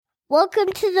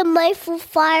Welcome to the Mindful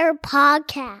Fire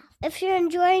podcast. If you're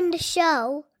enjoying the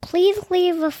show, please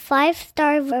leave a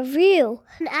 5-star review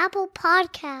on Apple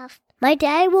Podcast. My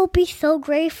dad will be so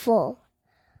grateful.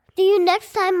 See you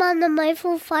next time on the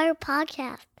Mindful Fire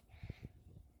podcast.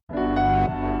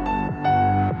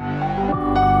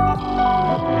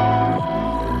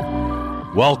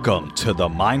 Welcome to the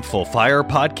Mindful Fire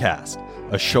podcast,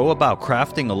 a show about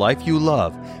crafting a life you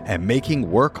love and making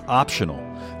work optional,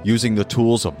 using the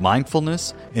tools of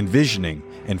mindfulness, envisioning,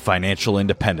 and financial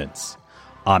independence.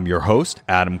 I'm your host,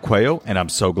 Adam Cuello, and I'm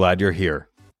so glad you're here.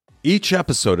 Each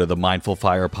episode of the Mindful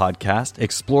Fire podcast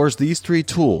explores these 3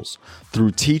 tools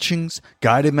through teachings,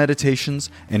 guided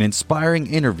meditations, and inspiring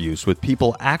interviews with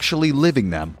people actually living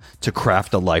them to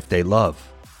craft a life they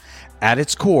love. At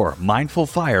its core, Mindful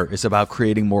Fire is about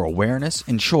creating more awareness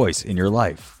and choice in your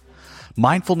life.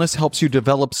 Mindfulness helps you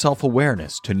develop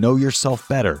self-awareness to know yourself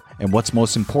better and what's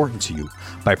most important to you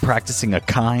by practicing a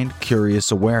kind,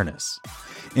 curious awareness.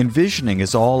 Envisioning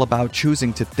is all about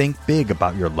choosing to think big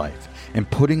about your life and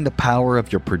putting the power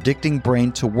of your predicting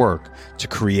brain to work to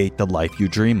create the life you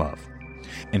dream of.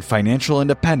 And financial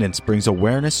independence brings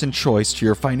awareness and choice to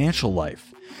your financial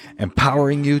life,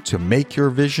 empowering you to make your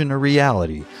vision a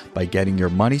reality by getting your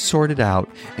money sorted out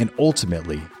and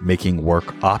ultimately making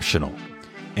work optional.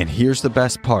 And here's the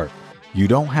best part. You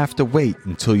don't have to wait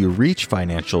until you reach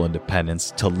financial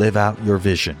independence to live out your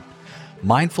vision.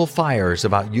 Mindful Fire is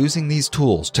about using these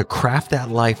tools to craft that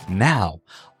life now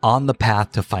on the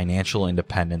path to financial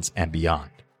independence and beyond.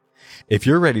 If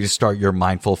you're ready to start your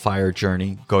Mindful Fire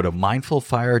journey, go to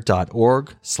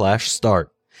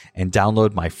mindfulfire.org/start and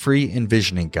download my free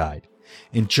envisioning guide.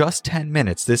 In just 10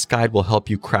 minutes, this guide will help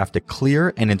you craft a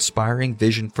clear and inspiring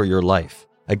vision for your life.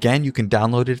 Again, you can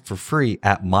download it for free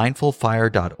at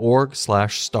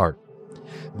mindfulfire.org/start.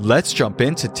 Let's jump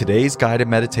into today's guided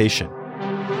meditation.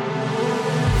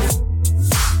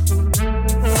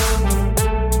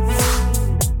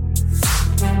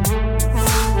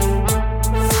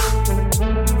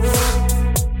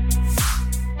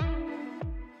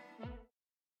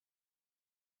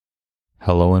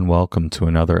 Hello and welcome to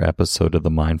another episode of the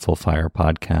Mindful Fire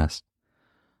podcast.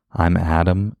 I'm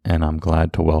Adam, and I'm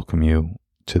glad to welcome you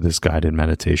to this guided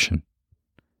meditation.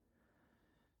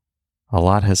 A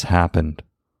lot has happened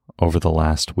over the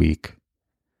last week,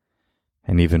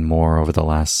 and even more over the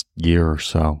last year or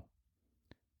so,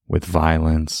 with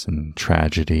violence and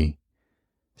tragedy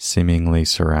seemingly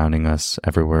surrounding us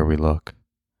everywhere we look.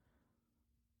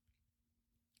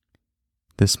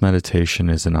 This meditation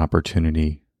is an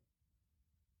opportunity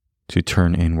to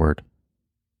turn inward,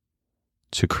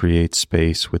 to create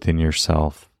space within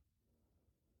yourself,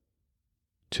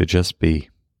 to just be,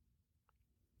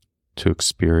 to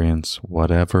experience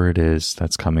whatever it is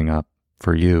that's coming up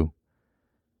for you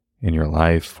in your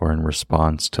life or in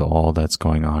response to all that's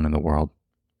going on in the world.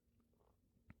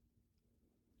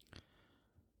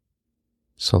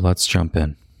 So let's jump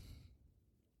in.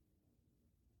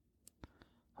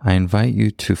 I invite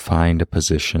you to find a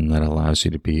position that allows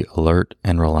you to be alert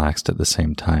and relaxed at the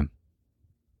same time.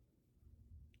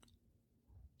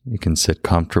 You can sit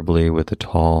comfortably with a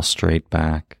tall, straight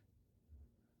back,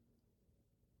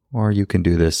 or you can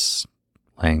do this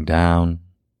laying down,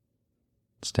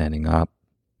 standing up,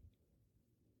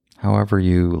 however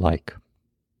you like.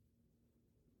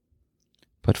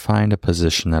 But find a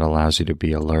position that allows you to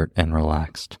be alert and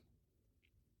relaxed.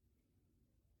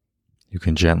 You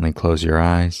can gently close your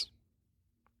eyes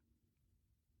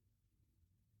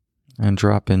and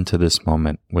drop into this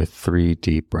moment with 3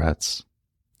 deep breaths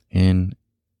in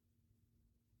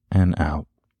and out.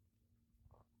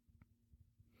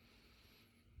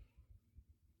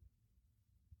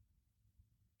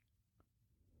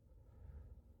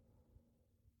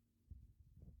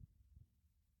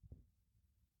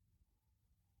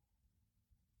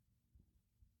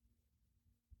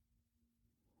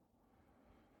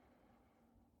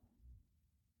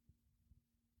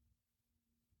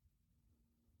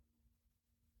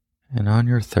 And on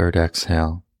your 3rd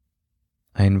exhale,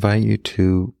 I invite you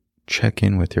to check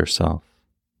in with yourself,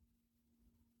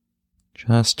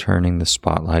 just turning the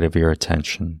spotlight of your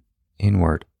attention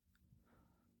inward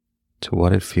to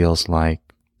what it feels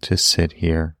like to sit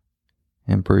here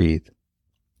and breathe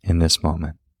in this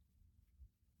moment.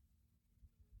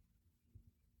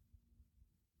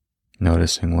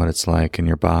 Noticing what it's like in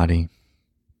your body,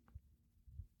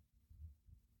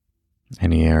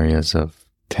 any areas of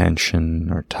tension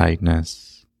or tightness,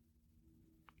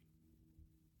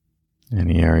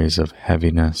 any areas of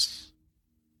heaviness,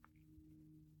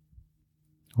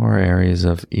 or areas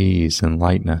of ease and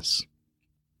lightness.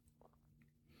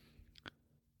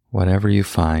 Whatever you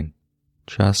find,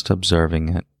 just observing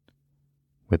it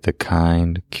with the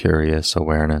kind, curious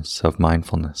awareness of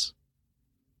mindfulness.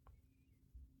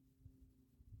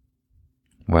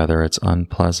 Whether it's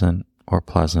unpleasant or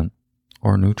pleasant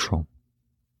or neutral.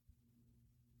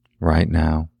 Right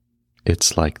now,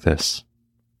 it's like this.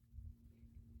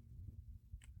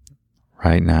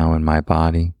 Right now in my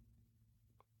body,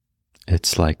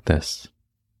 it's like this.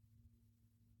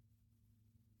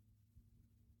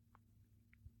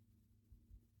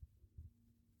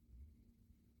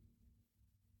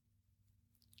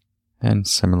 And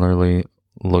similarly,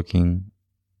 looking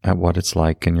at what it's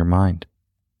like in your mind.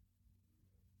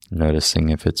 Noticing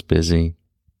if it's busy,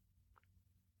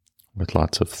 with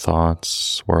lots of thoughts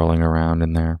swirling around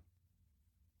in there,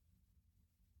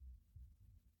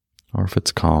 or if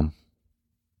it's calm.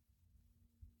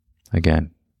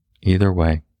 Again, either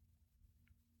way,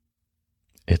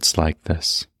 it's like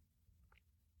this.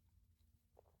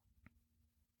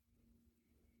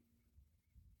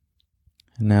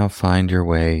 And now find your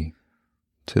way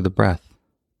to the breath.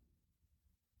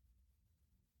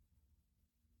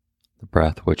 The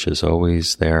breath which is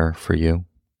always there for you.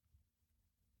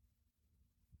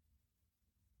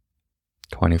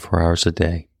 24 hours a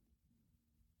day.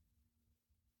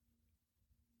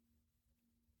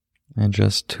 And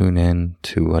just tune in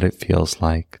to what it feels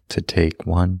like to take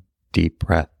one deep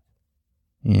breath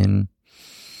in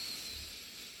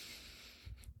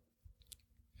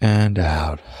and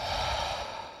out.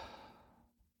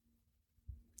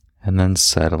 And then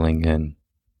settling in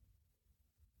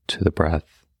to the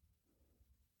breath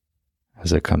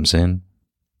as it comes in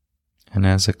and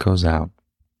as it goes out.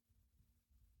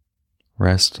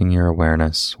 Resting your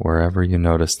awareness wherever you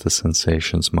notice the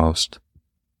sensations most.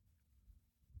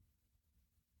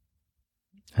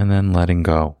 And then letting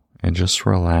go and just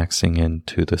relaxing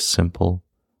into the simple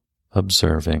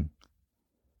observing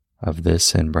of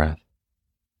this in-breath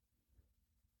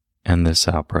and this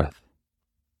out-breath.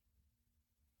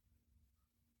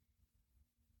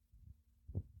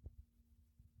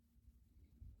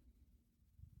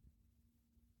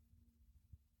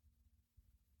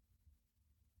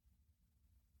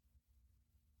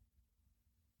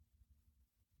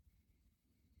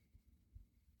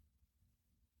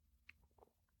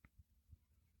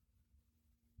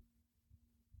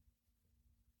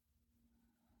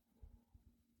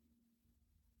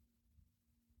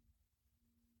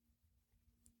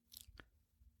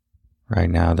 Right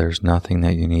now, there's nothing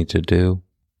that you need to do,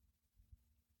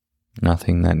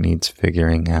 nothing that needs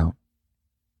figuring out,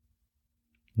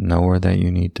 nowhere that you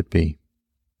need to be.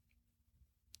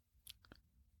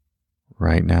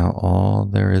 Right now, all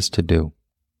there is to do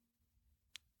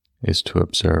is to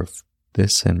observe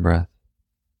this in-breath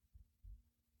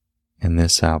and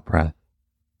this out-breath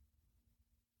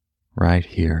right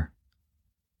here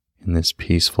in this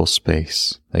peaceful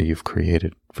space that you've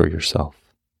created for yourself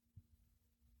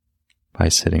by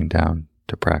sitting down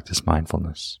to practice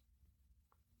mindfulness.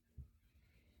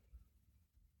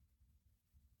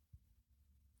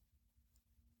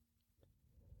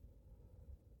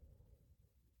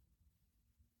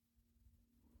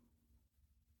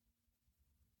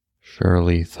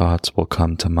 Surely thoughts will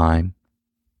come to mind,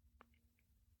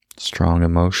 strong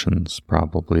emotions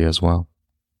probably as well.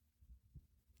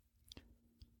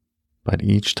 But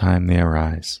each time they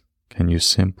arise, can you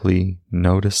simply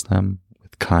notice them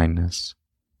with kindness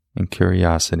and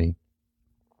curiosity?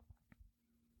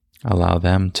 Allow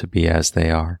them to be as they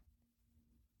are,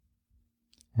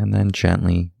 and then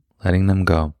gently letting them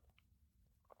go,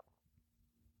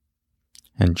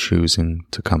 and choosing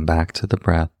to come back to the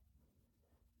breath,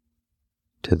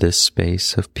 to this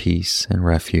space of peace and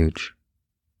refuge,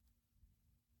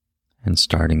 and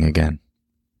starting again.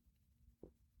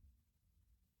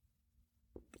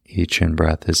 Each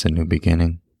in-breath is a new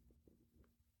beginning.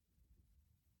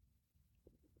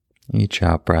 Each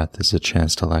out-breath is a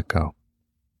chance to let go.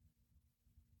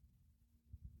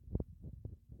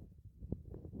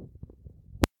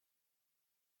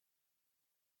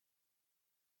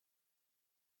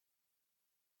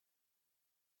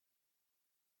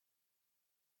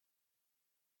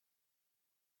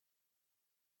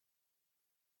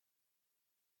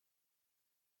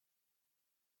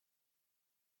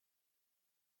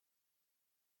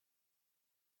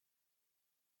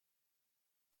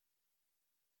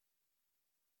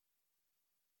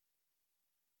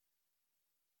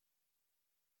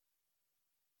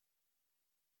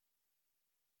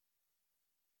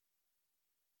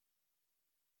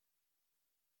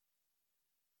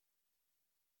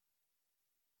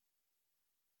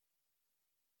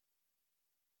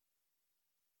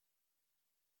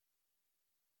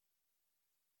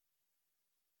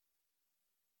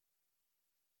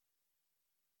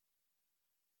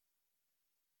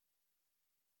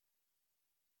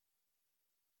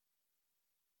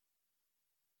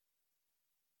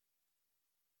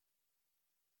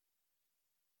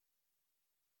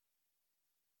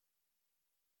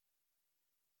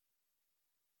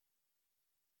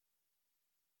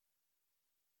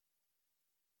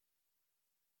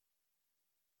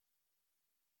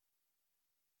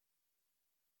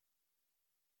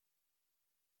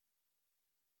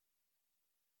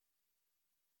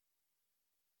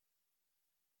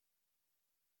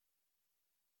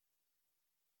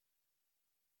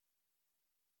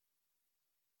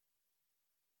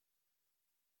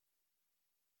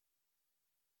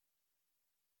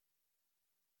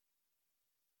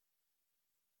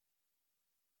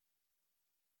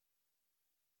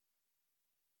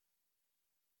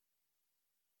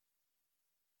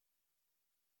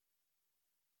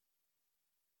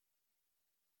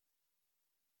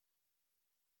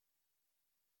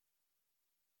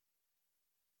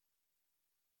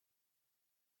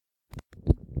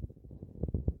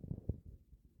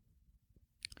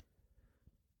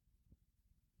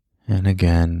 And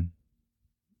again,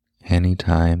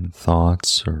 anytime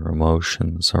thoughts or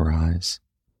emotions arise,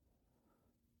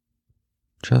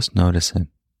 just noticing,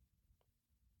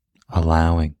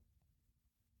 allowing.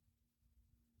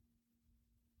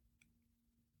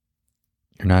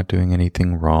 You're not doing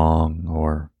anything wrong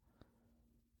or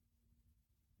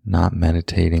not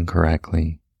meditating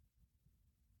correctly.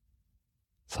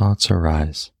 Thoughts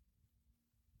arise.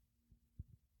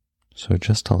 So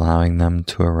just allowing them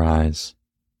to arise,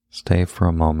 stay for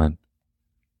a moment,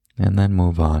 and then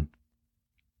move on.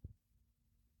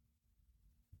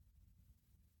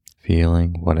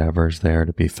 Feeling whatever's there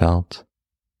to be felt,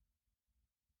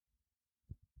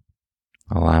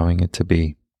 allowing it to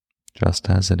be just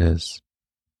as it is.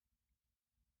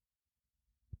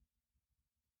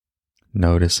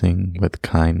 Noticing with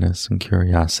kindness and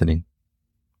curiosity,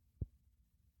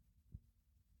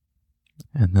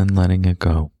 and then letting it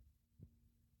go,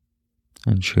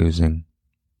 and choosing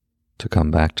to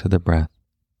come back to the breath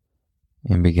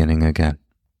and beginning again,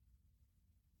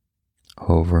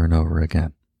 over and over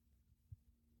again.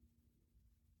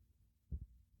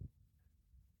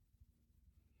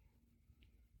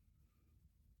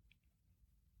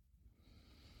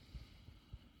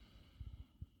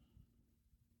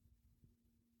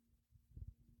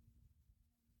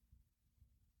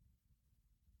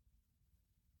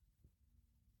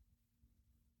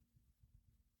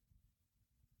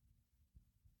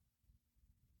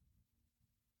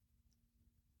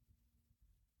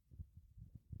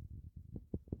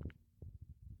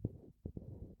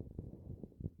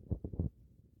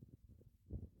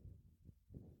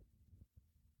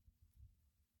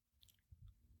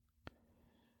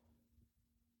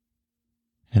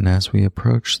 And as we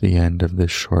approach the end of this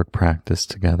short practice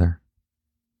together,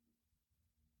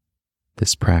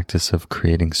 this practice of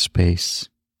creating space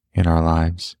in our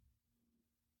lives,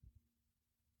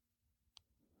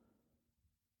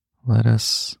 let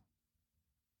us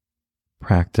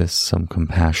practice some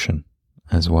compassion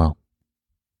as well.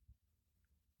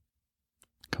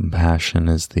 Compassion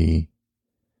is the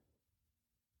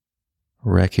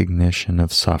recognition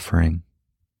of suffering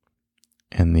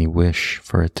and the wish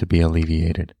for it to be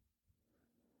alleviated.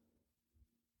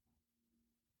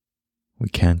 We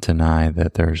can't deny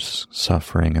that there's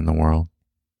suffering in the world,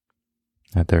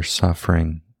 that there's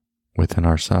suffering within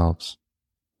ourselves.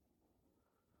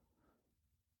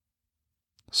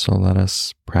 So let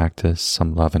us practice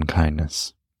some love and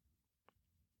kindness,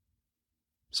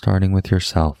 starting with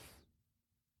yourself,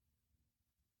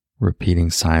 repeating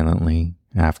silently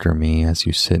after me as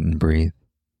you sit and breathe.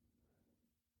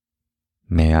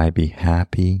 May I be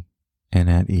happy and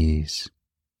at ease.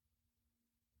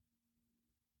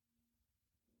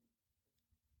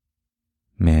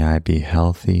 May I be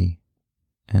healthy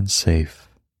and safe.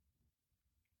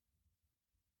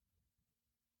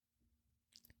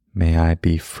 May I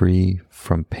be free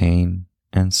from pain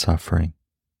and suffering.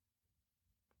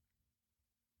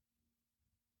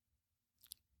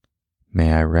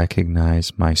 May I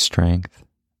recognize my strength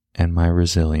and my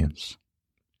resilience.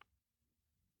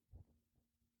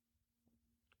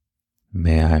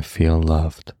 May I feel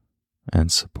loved and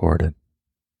supported.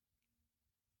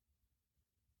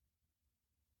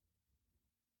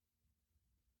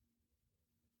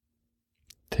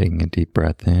 Taking a deep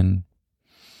breath in.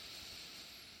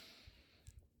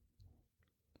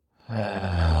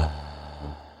 And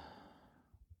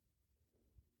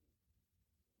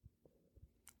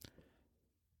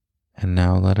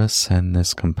now let us send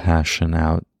this compassion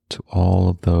out to all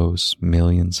of those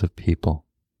millions of people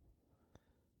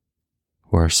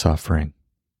who are suffering,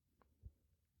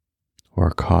 who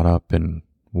are caught up in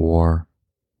war,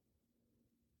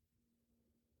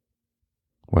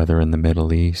 whether in the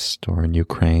Middle East or in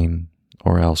Ukraine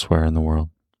or elsewhere in the world.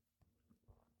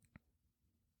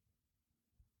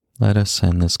 Let us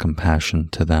send this compassion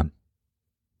to them,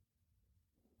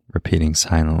 repeating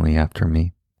silently after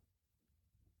me.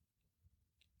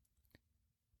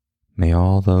 May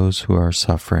all those who are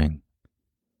suffering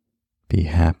be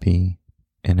happy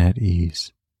and at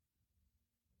ease.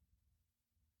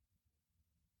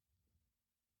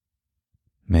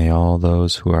 May all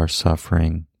those who are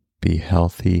suffering be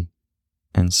healthy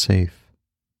and safe.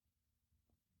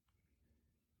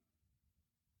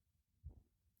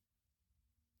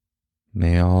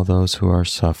 May all those who are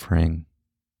suffering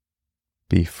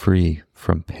be free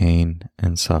from pain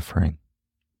and suffering.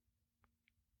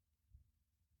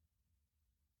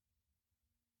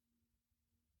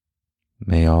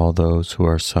 May all those who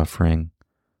are suffering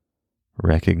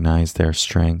recognize their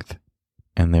strength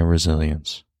and their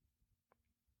resilience.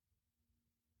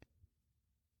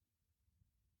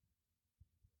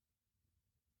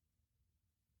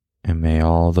 And may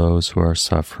all those who are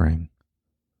suffering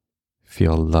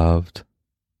feel loved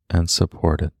and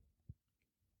supported.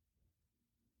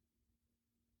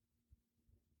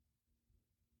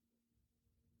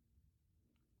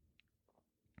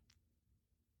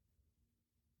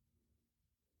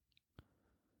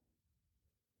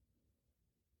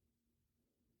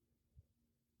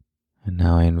 And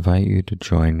now I invite you to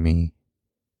join me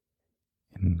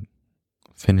in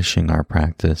finishing our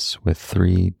practice with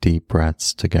 3 deep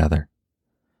breaths together.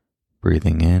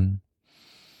 Breathing in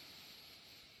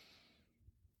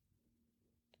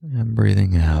and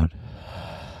breathing out.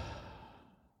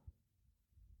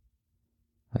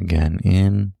 Again,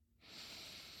 in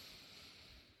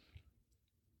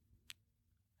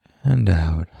and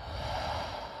out.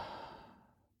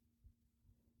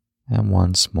 And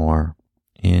once more,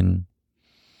 in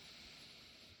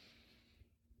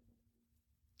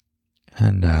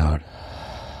and out.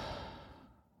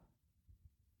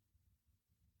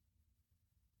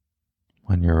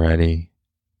 When you're ready,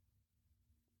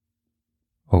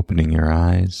 opening your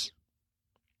eyes,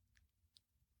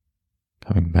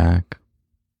 coming back.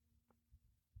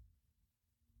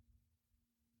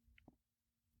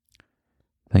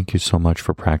 Thank you so much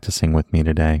for practicing with me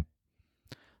today.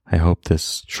 I hope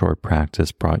this short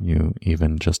practice brought you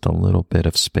even just a little bit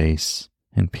of space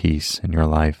and peace in your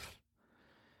life.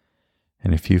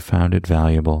 And if you found it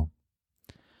valuable,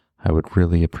 I would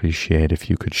really appreciate if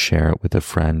you could share it with a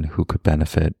friend who could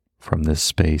benefit from this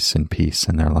space and peace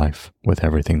in their life with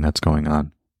everything that's going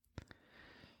on.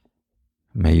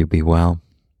 May you be well.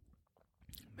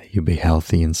 May you be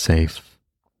healthy and safe.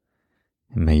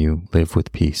 And may you live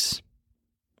with peace.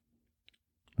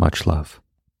 Much love.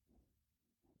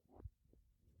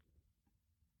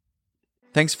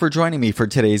 Thanks for joining me for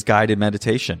today's guided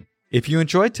meditation. If you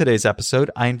enjoyed today's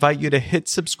episode, I invite you to hit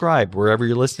subscribe wherever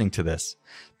you're listening to this.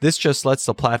 This just lets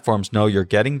the platforms know you're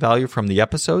getting value from the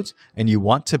episodes and you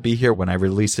want to be here when I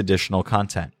release additional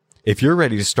content. If you're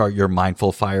ready to start your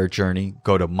Mindful Fire journey,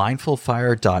 go to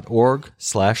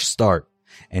mindfulfire.org/start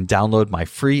and download my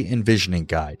free envisioning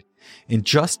guide. In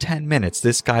just 10 minutes,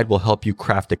 this guide will help you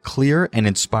craft a clear and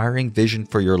inspiring vision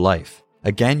for your life.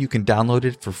 Again, you can download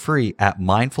it for free at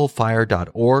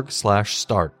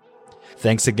mindfulfire.org/start.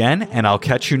 Thanks again, and I'll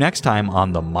catch you next time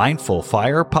on the Mindful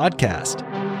Fire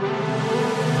Podcast.